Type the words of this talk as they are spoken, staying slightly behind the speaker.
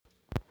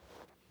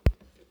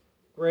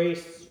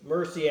Grace,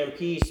 mercy, and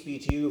peace be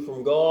to you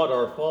from God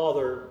our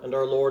Father and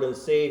our Lord and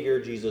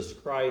Savior Jesus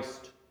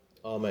Christ.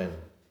 Amen.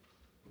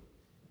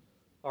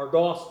 Our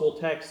gospel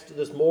text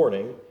this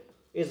morning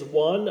is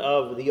one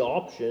of the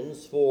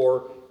options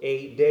for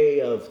a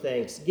day of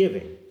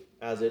thanksgiving,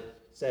 as it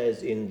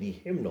says in the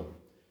hymnal.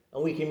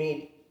 And we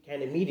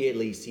can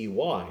immediately see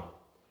why.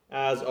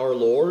 As our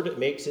Lord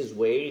makes his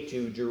way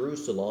to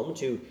Jerusalem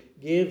to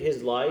give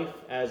his life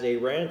as a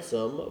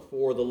ransom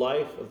for the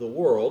life of the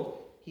world,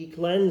 he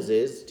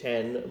cleanses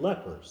 10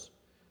 lepers.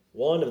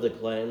 One of the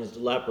cleansed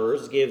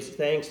lepers gives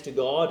thanks to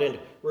God and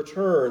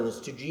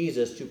returns to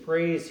Jesus to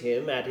praise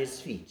him at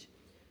his feet.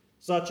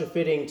 Such a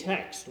fitting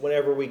text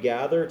whenever we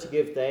gather to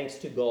give thanks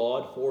to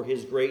God for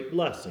his great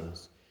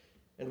blessings.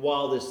 And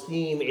while this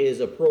theme is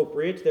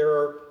appropriate, there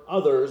are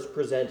others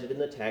presented in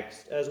the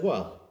text as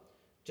well.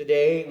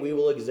 Today we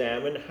will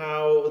examine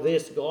how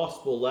this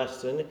gospel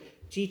lesson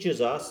teaches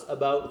us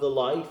about the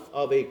life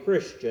of a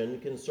Christian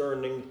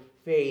concerning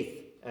faith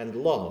and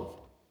love.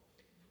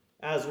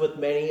 As with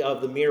many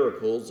of the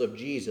miracles of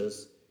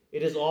Jesus,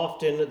 it is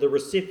often the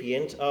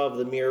recipient of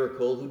the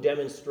miracle who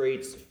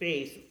demonstrates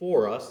faith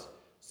for us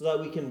so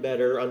that we can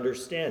better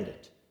understand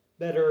it,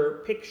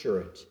 better picture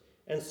it,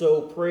 and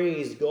so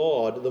praise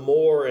God the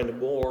more and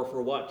more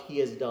for what he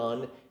has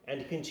done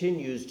and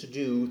continues to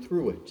do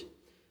through it.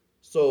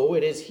 So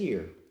it is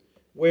here,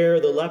 where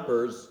the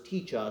lepers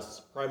teach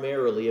us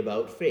primarily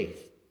about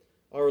faith.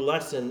 Our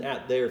lesson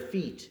at their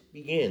feet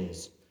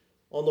begins.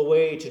 On the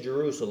way to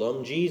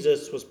Jerusalem,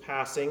 Jesus was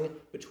passing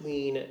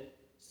between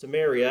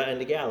Samaria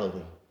and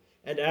Galilee.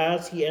 And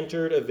as he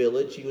entered a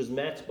village, he was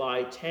met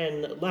by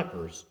 10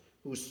 lepers,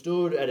 who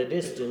stood at a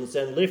distance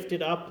and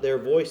lifted up their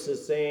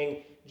voices,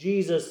 saying,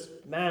 "Jesus,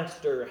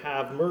 Master,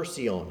 have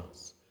mercy on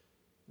us."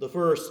 The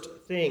first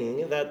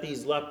thing that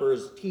these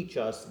lepers teach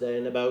us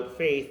then about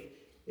faith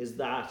is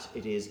that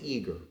it is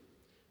eager.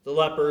 The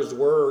lepers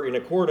were in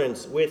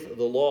accordance with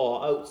the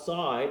law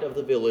outside of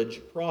the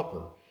village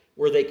proper,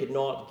 where they could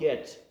not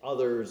get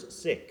others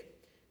sick.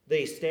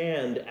 They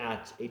stand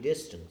at a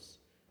distance.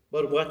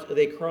 But what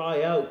they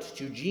cry out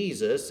to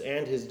Jesus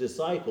and his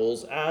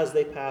disciples as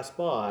they pass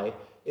by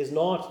is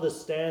not the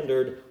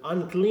standard,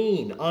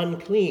 "Unclean,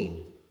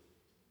 unclean."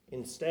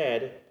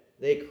 Instead,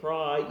 they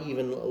cry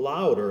even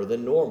louder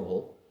than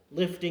normal,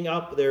 lifting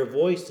up their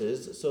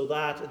voices so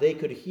that they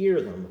could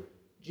hear them.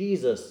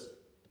 "Jesus,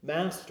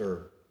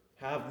 Master,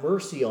 have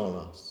mercy on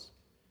us."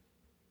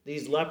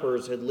 These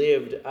lepers had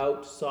lived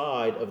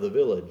outside of the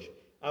village,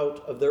 out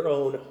of their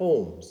own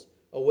homes,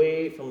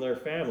 away from their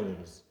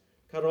families,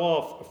 cut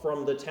off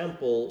from the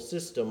temple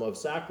system of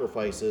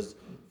sacrifices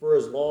for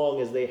as long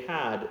as they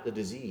had the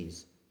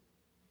disease.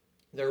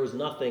 There was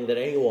nothing that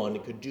anyone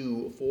could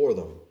do for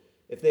them.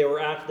 If they were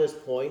at this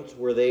point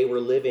where they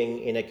were living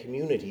in a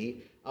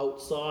community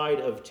outside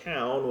of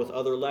town with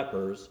other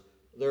lepers,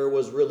 there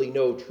was really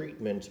no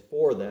treatment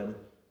for them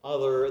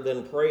other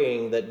than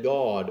praying that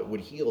God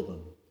would heal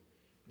them.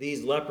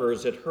 These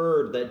lepers had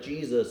heard that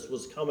Jesus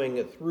was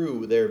coming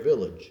through their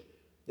village.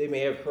 They may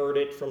have heard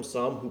it from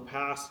some who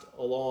passed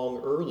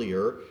along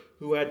earlier,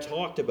 who had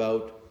talked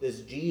about this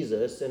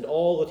Jesus and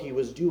all that he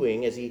was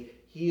doing as he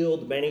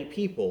healed many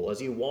people, as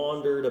he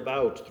wandered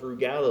about through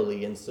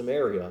Galilee and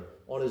Samaria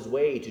on his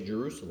way to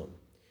Jerusalem.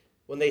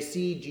 When they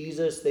see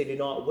Jesus, they do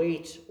not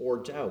wait or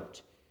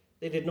doubt.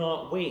 They did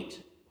not wait,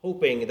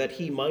 hoping that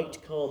he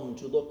might come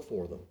to look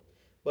for them,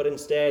 but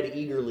instead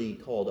eagerly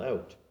called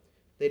out.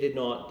 They did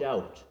not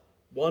doubt,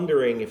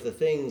 wondering if the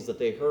things that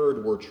they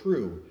heard were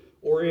true,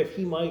 or if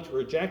he might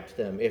reject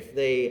them if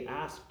they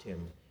asked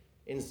him.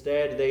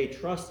 Instead, they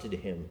trusted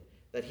him,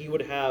 that he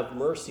would have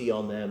mercy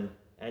on them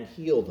and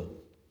heal them.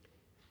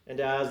 And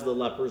as the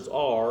lepers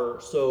are,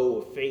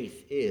 so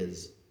faith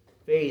is.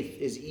 Faith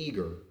is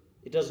eager.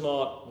 It does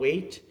not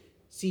wait,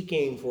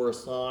 seeking for a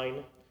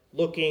sign,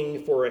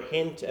 looking for a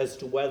hint as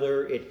to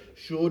whether it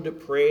should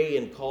pray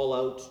and call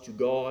out to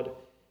God.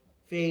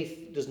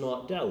 Faith does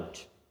not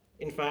doubt.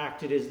 In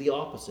fact, it is the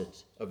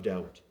opposite of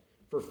doubt,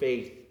 for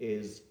faith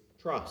is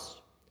trust.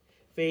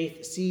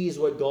 Faith sees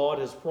what God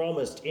has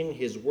promised in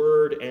his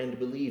word and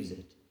believes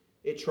it.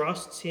 It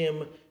trusts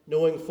him,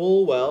 knowing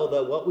full well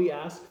that what we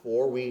ask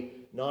for we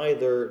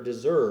neither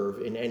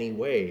deserve in any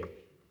way,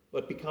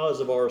 but because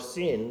of our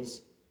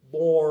sins,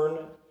 both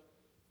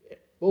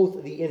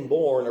the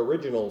inborn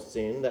original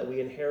sin that we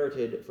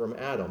inherited from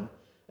Adam,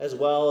 as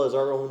well as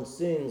our own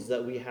sins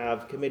that we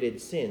have committed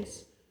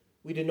since,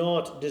 we do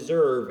not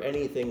deserve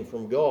anything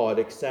from God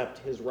except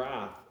his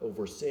wrath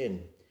over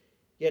sin.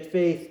 Yet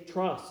faith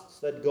trusts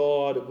that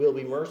God will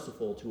be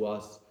merciful to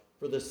us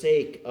for the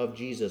sake of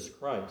Jesus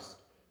Christ,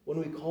 when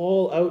we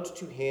call out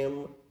to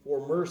him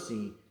for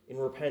mercy in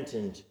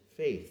repentant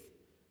faith.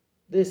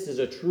 This is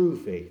a true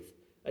faith,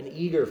 an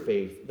eager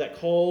faith that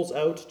calls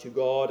out to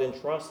God and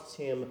trusts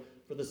him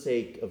for the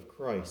sake of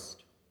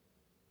Christ.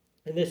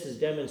 And this is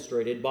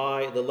demonstrated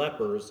by the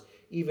lepers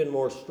even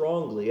more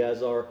strongly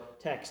as our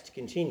text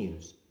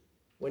continues.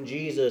 When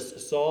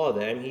Jesus saw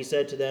them, he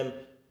said to them,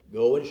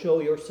 "Go and show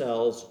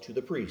yourselves to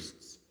the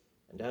priests."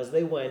 And as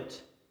they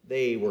went,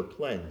 they were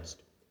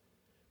cleansed.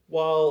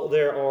 While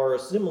there are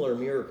similar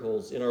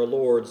miracles in our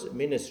Lord's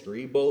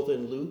ministry, both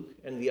in Luke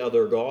and the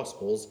other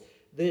Gospels,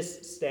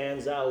 this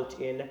stands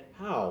out in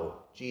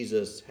how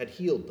Jesus had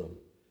healed them.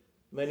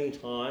 Many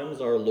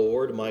times our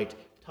Lord might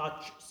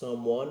touch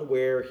someone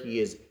where he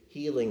is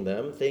healing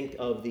them. Think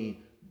of the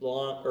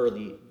blind or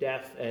the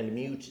deaf and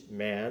mute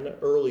man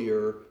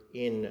earlier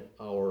in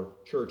our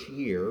church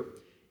year.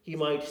 He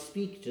might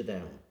speak to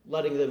them,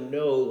 letting them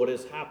know what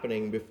is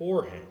happening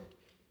beforehand,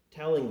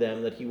 telling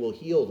them that he will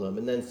heal them,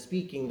 and then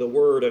speaking the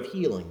word of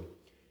healing.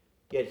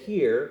 Yet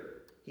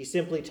here, he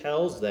simply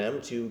tells them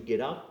to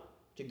get up,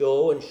 to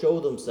go and show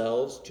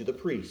themselves to the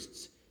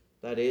priests,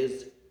 that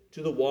is,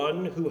 to the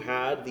one who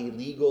had the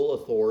legal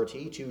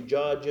authority to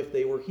judge if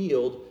they were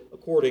healed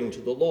according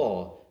to the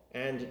law,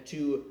 and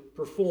to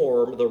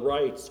perform the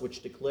rites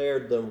which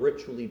declared them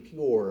ritually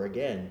pure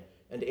again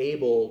and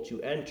able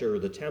to enter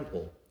the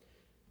temple.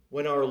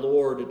 When our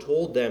Lord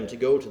told them to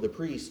go to the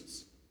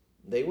priests,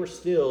 they were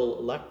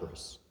still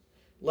leprous.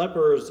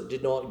 Lepers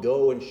did not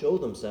go and show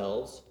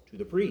themselves to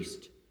the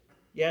priest.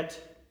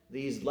 Yet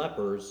these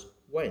lepers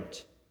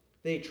went.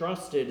 They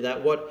trusted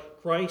that what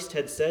Christ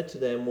had said to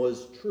them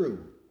was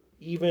true,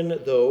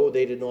 even though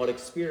they did not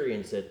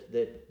experience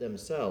it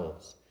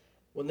themselves.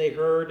 When they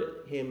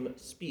heard him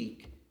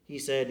speak, he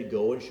said,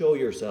 "Go and show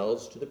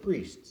yourselves to the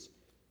priests."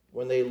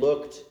 When they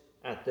looked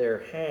at their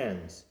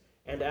hands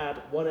and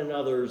at one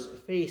another's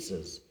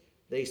faces,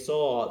 they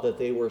saw that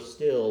they were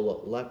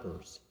still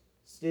lepers,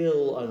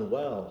 still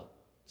unwell,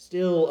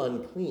 still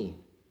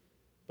unclean.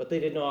 But they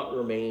did not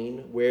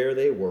remain where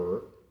they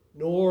were,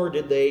 nor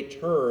did they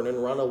turn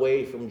and run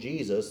away from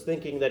Jesus,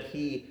 thinking that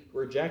he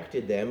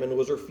rejected them and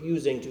was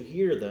refusing to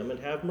hear them and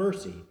have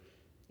mercy.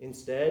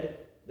 Instead,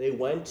 they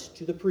went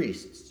to the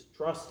priests,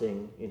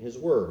 trusting in his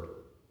word.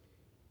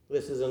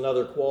 This is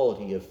another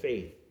quality of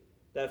faith,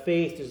 that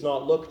faith does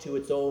not look to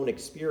its own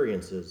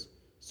experiences,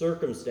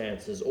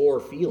 circumstances, or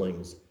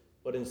feelings,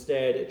 but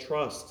instead it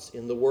trusts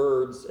in the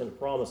words and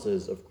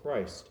promises of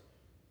Christ.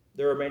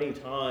 There are many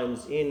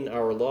times in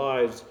our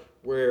lives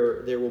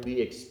where there will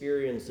be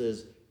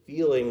experiences,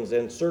 feelings,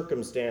 and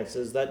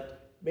circumstances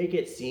that make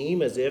it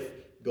seem as if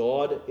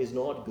God is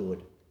not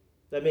good,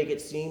 that make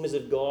it seem as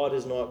if God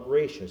is not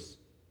gracious,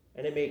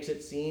 and it makes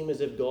it seem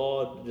as if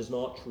God does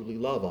not truly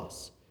love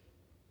us.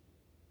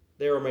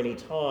 There are many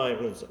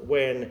times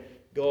when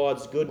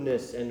God's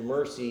goodness and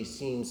mercy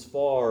seems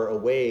far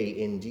away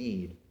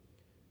indeed.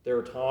 There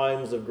are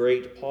times of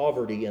great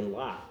poverty and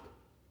lack.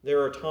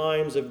 There are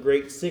times of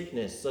great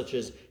sickness, such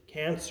as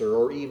cancer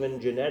or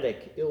even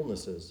genetic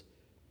illnesses.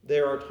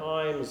 There are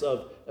times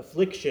of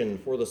affliction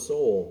for the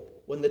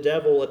soul, when the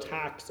devil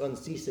attacks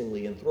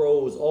unceasingly and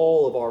throws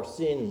all of our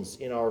sins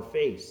in our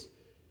face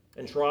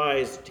and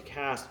tries to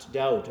cast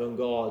doubt on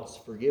God's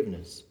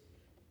forgiveness.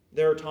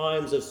 There are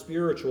times of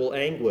spiritual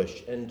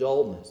anguish and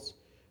dullness,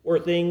 where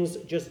things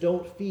just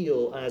don't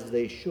feel as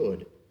they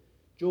should.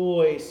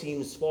 Joy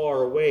seems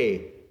far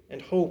away,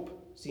 and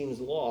hope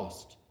seems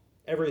lost.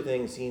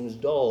 Everything seems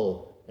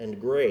dull and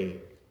gray.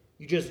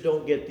 You just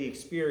don't get the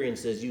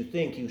experiences you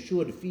think you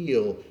should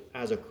feel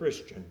as a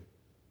Christian.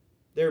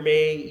 There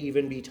may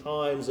even be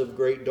times of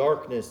great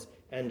darkness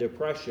and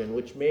depression,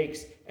 which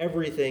makes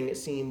everything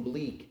seem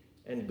bleak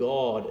and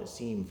God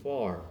seem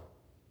far.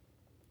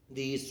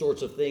 These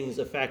sorts of things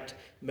affect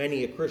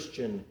many a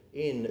Christian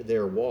in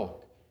their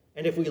walk.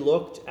 And if we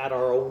looked at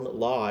our own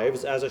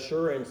lives as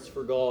assurance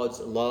for God's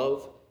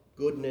love,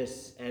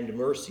 goodness, and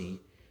mercy,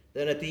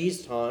 then at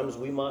these times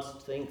we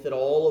must think that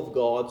all of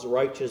God's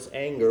righteous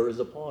anger is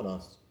upon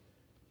us.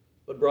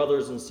 But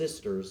brothers and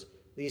sisters,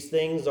 these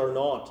things are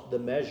not the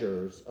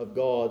measures of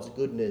God's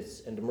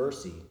goodness and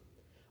mercy.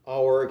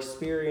 Our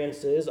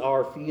experiences,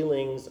 our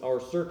feelings, our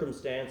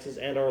circumstances,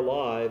 and our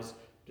lives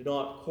do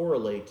not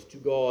correlate to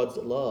God's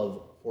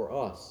love for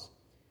us.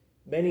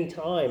 Many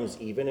times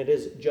even it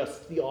is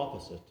just the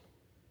opposite.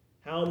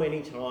 How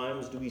many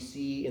times do we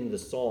see in the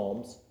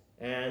Psalms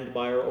and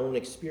by our own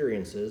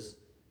experiences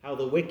how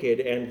the wicked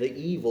and the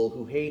evil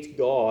who hate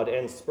God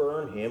and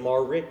spurn him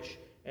are rich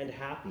and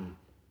happy,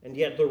 and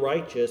yet the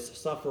righteous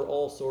suffer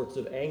all sorts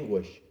of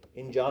anguish,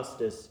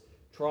 injustice,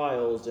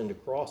 trials, and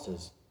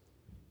crosses.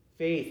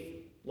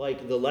 Faith,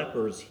 like the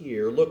lepers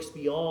here, looks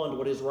beyond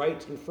what is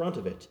right in front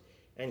of it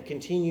and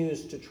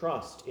continues to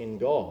trust in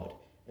God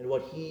and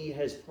what he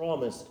has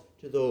promised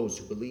to those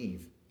who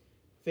believe.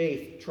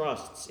 Faith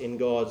trusts in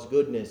God's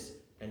goodness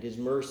and his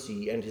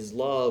mercy and his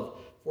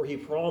love, for he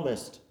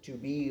promised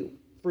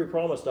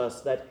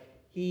us that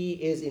he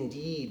is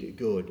indeed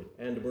good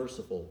and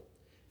merciful.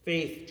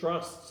 Faith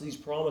trusts these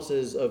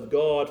promises of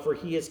God, for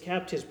he has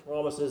kept his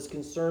promises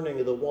concerning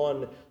the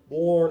one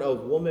born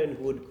of woman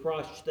who would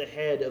crush the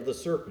head of the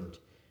serpent,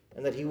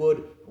 and that he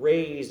would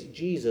raise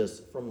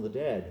Jesus from the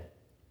dead.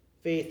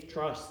 Faith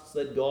trusts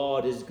that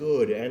God is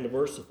good and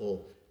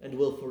merciful and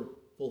will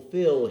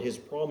fulfill his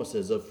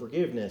promises of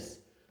forgiveness,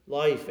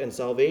 life, and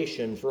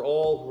salvation for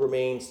all who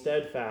remain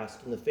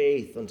steadfast in the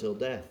faith until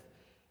death.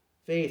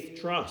 Faith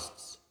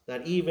trusts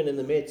that even in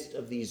the midst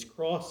of these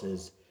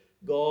crosses,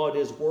 God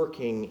is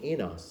working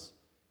in us,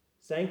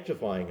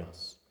 sanctifying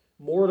us,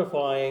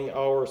 mortifying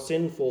our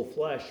sinful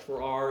flesh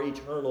for our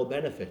eternal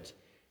benefit.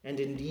 And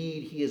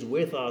indeed, he is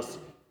with us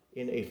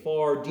in a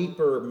far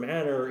deeper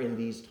manner in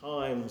these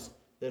times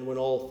than when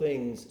all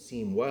things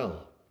seem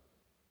well.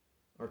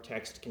 Our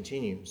text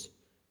continues.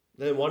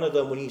 Then one of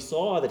them, when he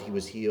saw that he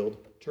was healed,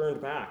 turned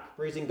back,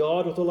 praising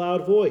God with a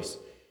loud voice.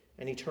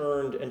 And he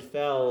turned and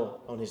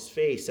fell on his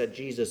face at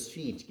Jesus'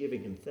 feet,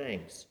 giving him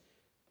thanks.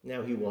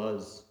 Now he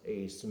was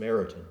a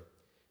Samaritan.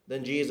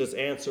 Then Jesus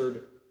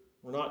answered,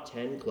 "Were not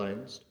 10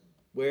 cleansed?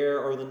 Where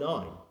are the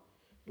 9?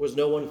 Was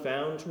no one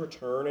found to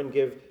return and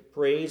give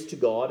praise to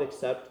God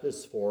except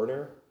this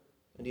foreigner?"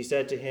 And he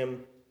said to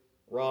him,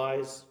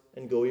 "Rise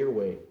and go your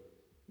way.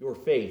 Your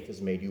faith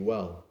has made you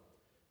well."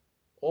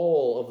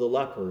 All of the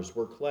lepers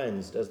were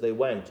cleansed as they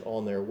went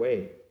on their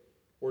way.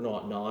 Were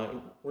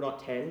not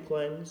 10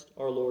 cleansed?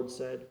 Our Lord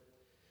said.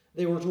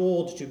 They were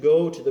told to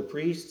go to the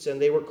priests, and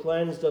they were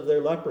cleansed of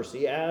their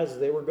leprosy as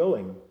they were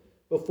going,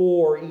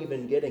 before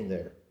even getting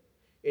there.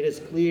 It is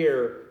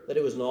clear that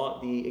it was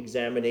not the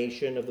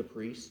examination of the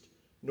priest,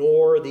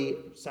 nor the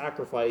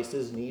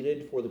sacrifices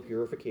needed for the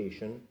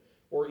purification,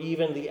 or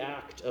even the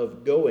act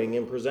of going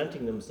and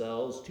presenting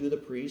themselves to the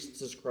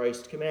priests as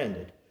Christ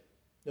commanded.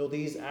 No,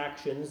 these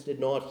actions did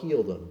not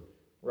heal them.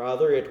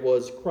 Rather, it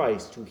was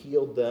Christ who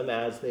healed them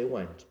as they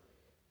went.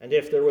 And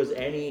if there was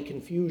any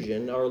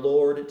confusion, our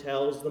Lord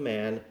tells the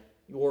man,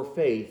 "Your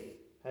faith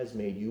has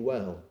made you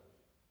well."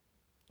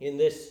 In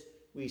this,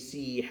 we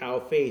see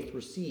how faith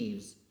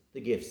receives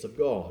the gifts of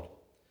God.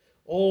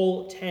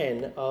 All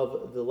 10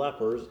 of the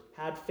lepers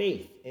had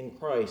faith in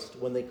Christ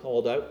when they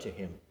called out to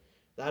him.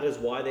 That is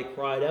why they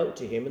cried out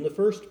to him in the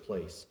first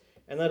place,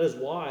 and that is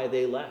why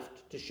they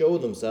left to show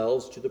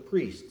themselves to the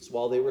priests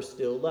while they were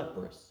still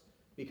leprous,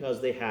 because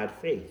they had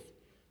faith.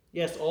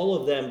 Yes, all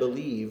of them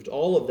believed,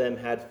 all of them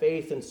had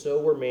faith, and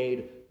so were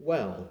made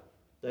well,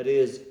 that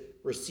is,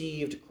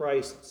 received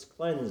Christ's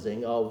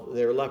cleansing of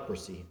their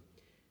leprosy.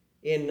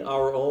 In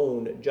our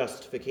own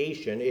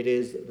justification, it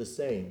is the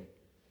same.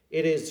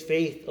 It is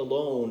faith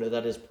alone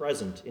that is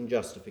present in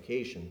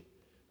justification.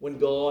 When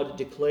God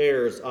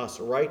declares us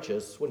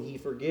righteous, when he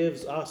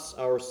forgives us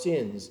our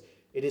sins,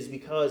 it is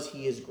because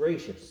he is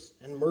gracious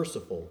and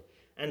merciful,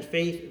 and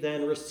faith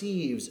then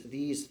receives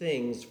these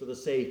things for the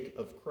sake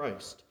of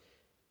Christ.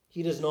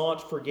 He does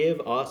not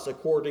forgive us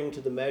according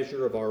to the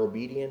measure of our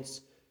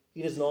obedience.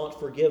 He does not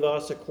forgive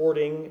us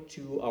according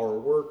to our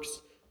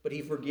works, but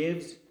he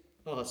forgives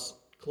us,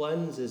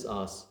 cleanses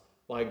us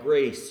by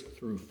grace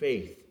through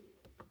faith.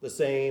 The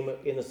same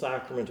in the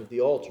sacrament of the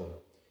altar.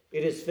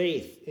 It is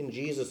faith in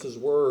Jesus'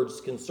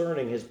 words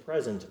concerning his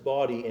present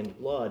body and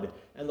blood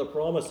and the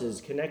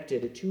promises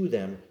connected to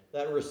them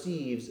that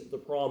receives the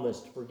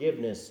promised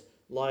forgiveness,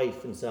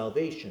 life, and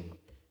salvation.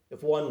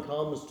 If one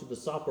comes to the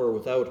supper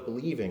without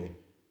believing,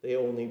 they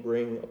only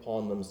bring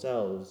upon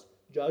themselves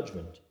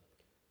judgment.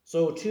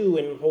 So too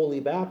in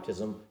holy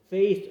baptism,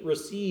 faith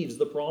receives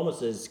the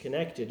promises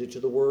connected to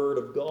the word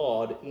of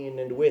God in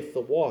and with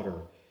the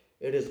water.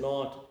 It is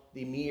not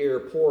the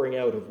mere pouring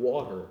out of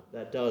water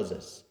that does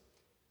this.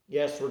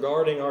 Yes,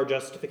 regarding our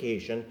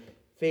justification,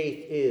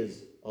 faith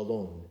is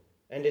alone,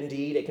 and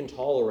indeed it can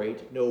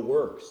tolerate no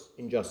works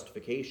in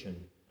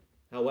justification.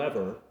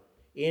 However,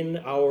 in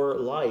our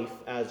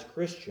life as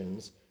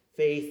Christians,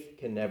 faith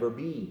can never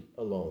be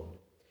alone,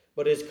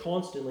 but is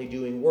constantly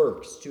doing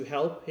works to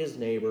help his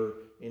neighbor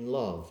in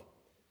love.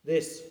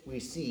 This we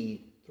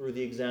see through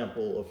the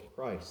example of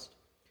Christ.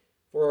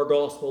 For our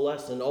gospel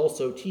lesson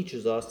also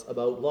teaches us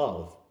about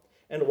love.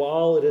 And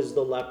while it is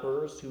the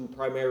lepers who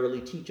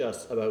primarily teach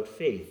us about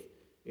faith,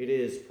 it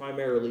is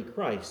primarily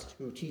Christ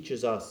who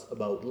teaches us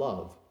about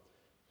love.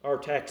 Our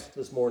text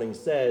this morning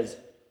says,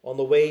 on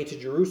the way to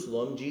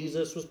Jerusalem,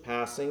 Jesus was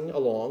passing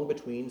along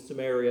between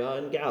Samaria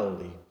and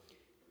Galilee.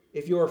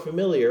 If you are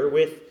familiar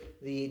with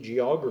the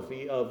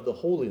geography of the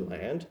Holy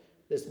Land,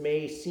 this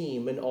may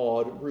seem an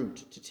odd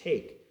route to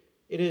take.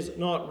 It is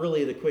not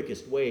really the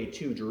quickest way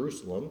to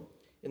Jerusalem.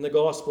 In the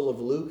Gospel of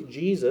Luke,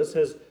 Jesus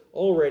has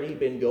already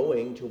been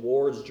going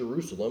towards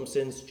Jerusalem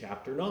since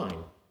chapter 9.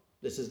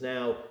 This is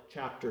now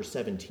chapter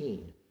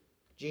 17.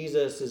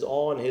 Jesus is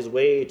on his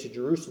way to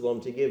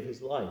Jerusalem to give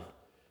his life,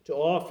 to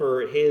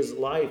offer his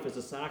life as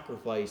a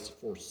sacrifice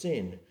for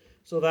sin,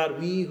 so that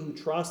we who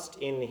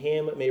trust in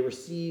him may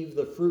receive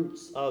the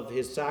fruits of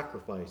his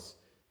sacrifice,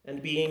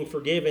 and being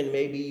forgiven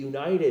may be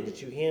united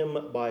to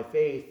him by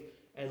faith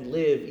and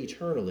live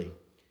eternally.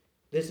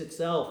 This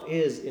itself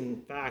is,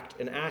 in fact,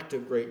 an act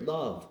of great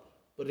love,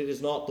 but it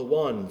is not the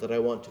one that I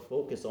want to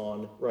focus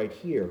on right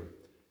here.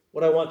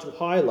 What I want to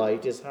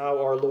highlight is how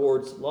our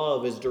Lord's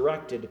love is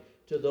directed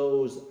to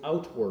those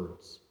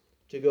outwards,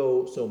 to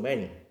go so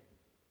many.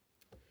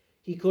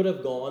 He could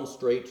have gone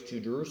straight to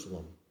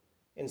Jerusalem.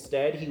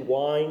 Instead, he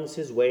winds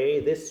his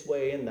way this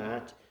way and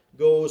that,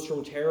 goes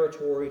from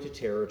territory to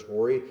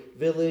territory,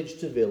 village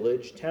to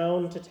village,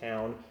 town to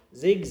town,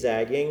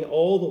 zigzagging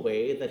all the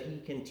way that he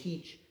can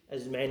teach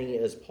as many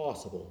as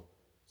possible,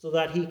 so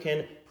that he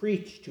can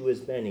preach to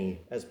as many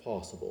as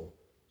possible,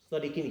 so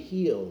that he can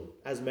heal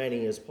as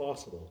many as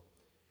possible.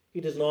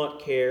 He does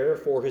not care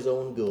for his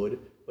own good,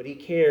 but he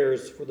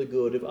cares for the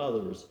good of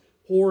others,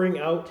 pouring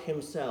out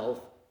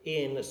himself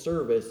in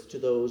service to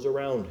those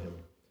around him.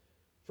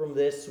 From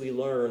this we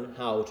learn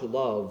how to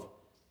love.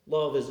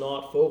 Love is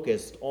not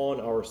focused on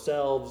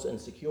ourselves and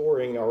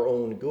securing our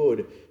own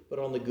good, but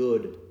on the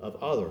good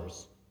of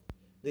others.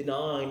 The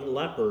 9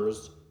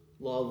 lepers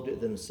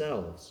loved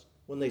themselves.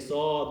 When they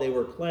saw they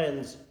were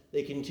cleansed,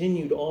 they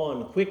continued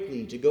on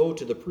quickly to go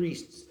to the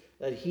priests,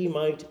 that he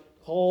might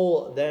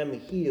call them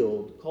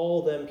healed,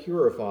 call them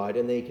purified,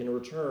 and they can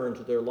return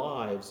to their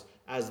lives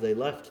as they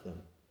left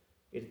them.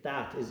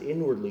 That is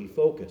inwardly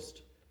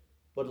focused,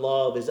 but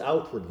love is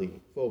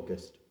outwardly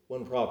focused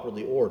when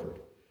properly ordered.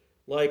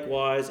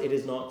 Likewise, it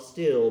is not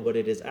still, but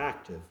it is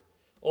active,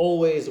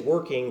 always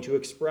working to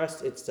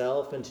express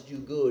itself and to do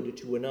good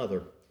to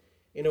another.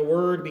 In a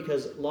word,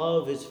 because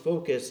love is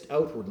focused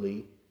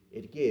outwardly,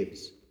 it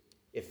gives.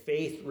 If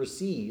faith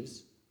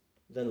receives,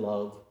 then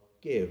love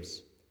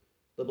gives.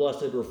 The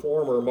blessed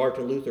reformer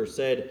Martin Luther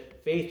said,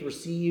 "Faith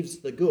receives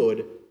the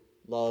good,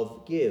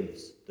 love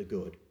gives the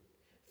good."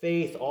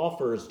 Faith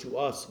offers to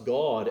us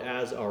God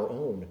as our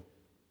own.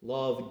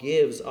 Love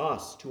gives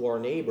us to our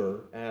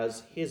neighbor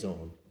as his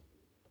own.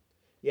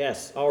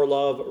 Yes, our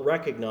love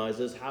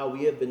recognizes how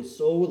we have been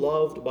so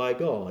loved by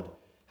God,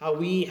 how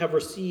we have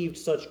received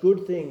such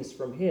good things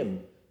from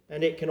him,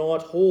 and it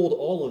cannot hold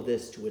all of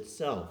this to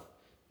itself.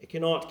 It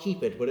cannot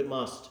keep it, but it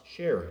must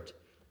share it.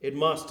 It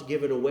must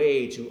give it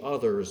away to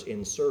others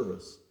in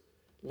service.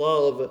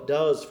 Love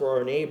does for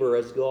our neighbor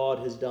as God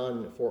has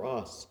done for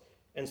us.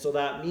 And so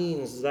that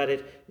means that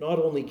it not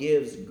only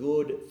gives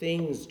good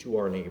things to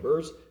our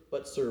neighbors,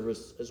 but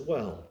service as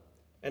well.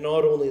 And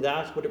not only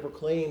that, but it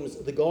proclaims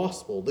the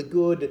gospel, the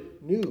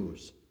good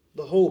news,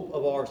 the hope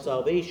of our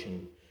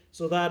salvation,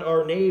 so that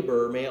our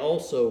neighbor may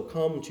also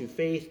come to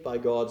faith by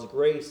God's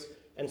grace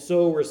and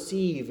so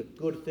receive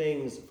good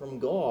things from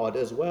God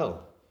as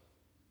well.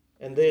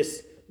 And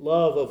this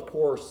love, of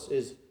course,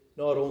 is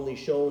not only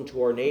shown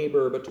to our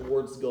neighbor, but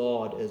towards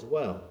God as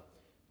well.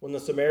 When the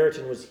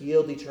Samaritan was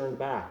healed, he turned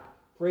back,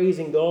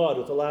 praising God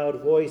with a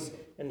loud voice,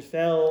 and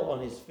fell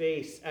on his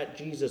face at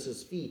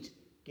Jesus' feet,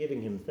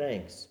 giving him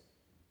thanks.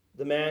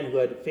 The man who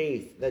had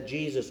faith that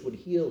Jesus would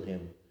heal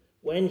him,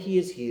 when he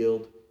is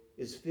healed,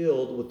 is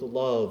filled with the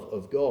love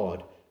of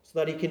God, so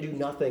that he can do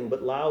nothing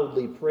but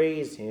loudly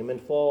praise him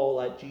and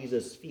fall at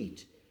Jesus'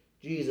 feet,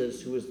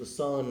 Jesus who is the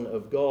Son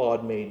of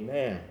God made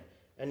man,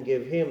 and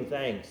give him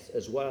thanks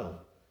as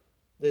well.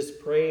 This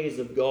praise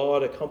of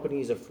God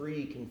accompanies a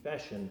free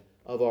confession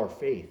of our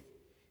faith.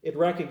 It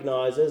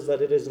recognizes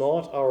that it is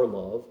not our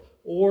love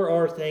or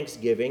our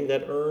thanksgiving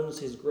that earns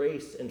his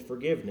grace and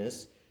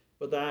forgiveness,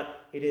 but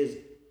that it is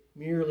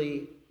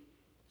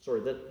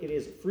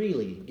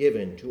freely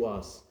given to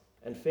us,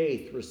 and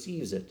faith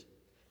receives it.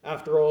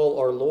 After all,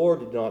 our Lord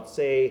did not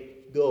say,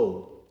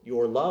 "Go,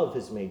 your love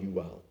has made you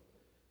well,"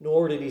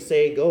 nor did he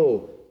say,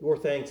 "Go, your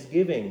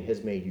thanksgiving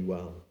has made you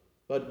well,"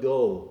 but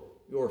 "Go,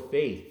 your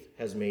faith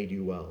has made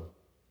you well."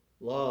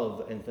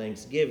 Love and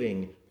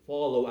thanksgiving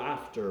follow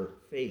after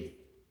faith.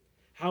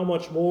 How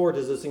much more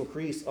does this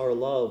increase our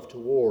love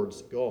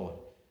towards God?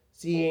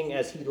 Seeing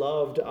as he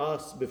loved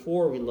us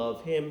before we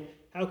love him,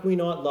 how can we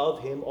not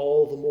love him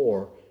all the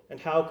more? And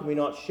how can we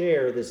not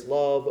share this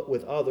love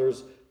with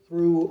others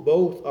through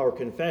both our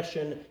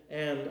confession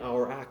and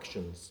our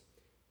actions?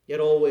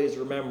 Yet always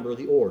remember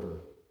the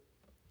order.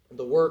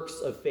 The works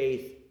of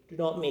faith do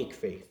not make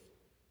faith.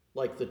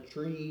 Like the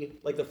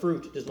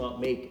fruit does not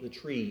make the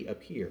tree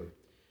appear.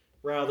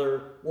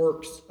 Rather,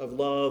 works of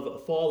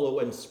love follow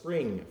and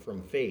spring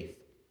from faith.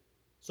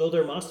 So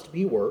there must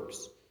be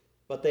works,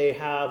 but they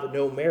have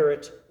no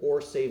merit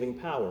or saving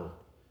power.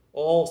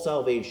 All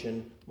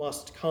salvation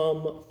must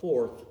come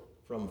forth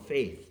from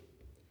faith.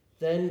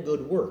 Then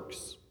good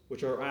works,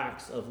 which are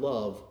acts of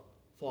love,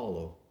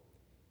 follow.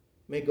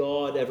 May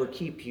God ever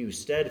keep you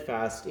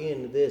steadfast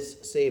in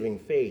this saving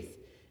faith,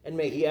 and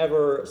may he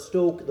ever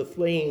stoke the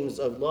flames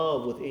of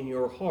love within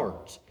your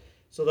heart,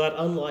 so that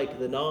unlike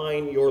the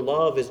 9, your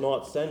love is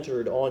not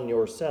centered on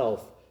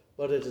yourself,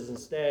 but it is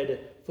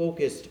instead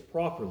focused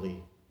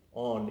properly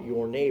on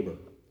your neighbor.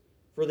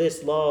 For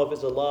this love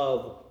is a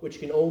love which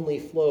can only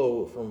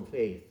flow from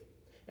faith,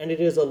 and it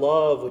is a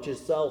love which is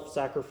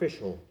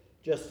self-sacrificial,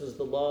 just as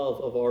the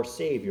love of our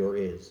Savior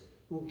is,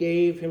 who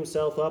gave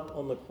himself up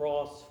on the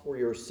cross for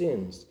your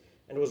sins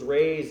and was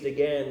raised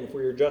again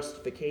for your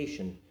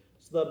justification,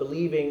 so that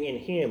believing in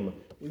him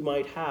we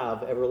might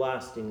have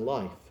everlasting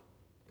life.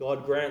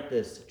 God grant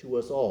this to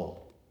us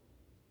all.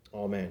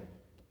 Amen.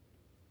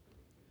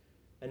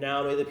 And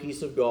now may the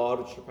peace of God,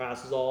 which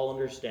surpasses all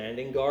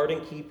understanding, guard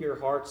and keep your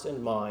hearts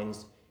and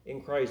minds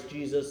in Christ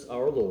Jesus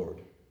our Lord.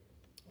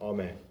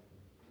 Amen.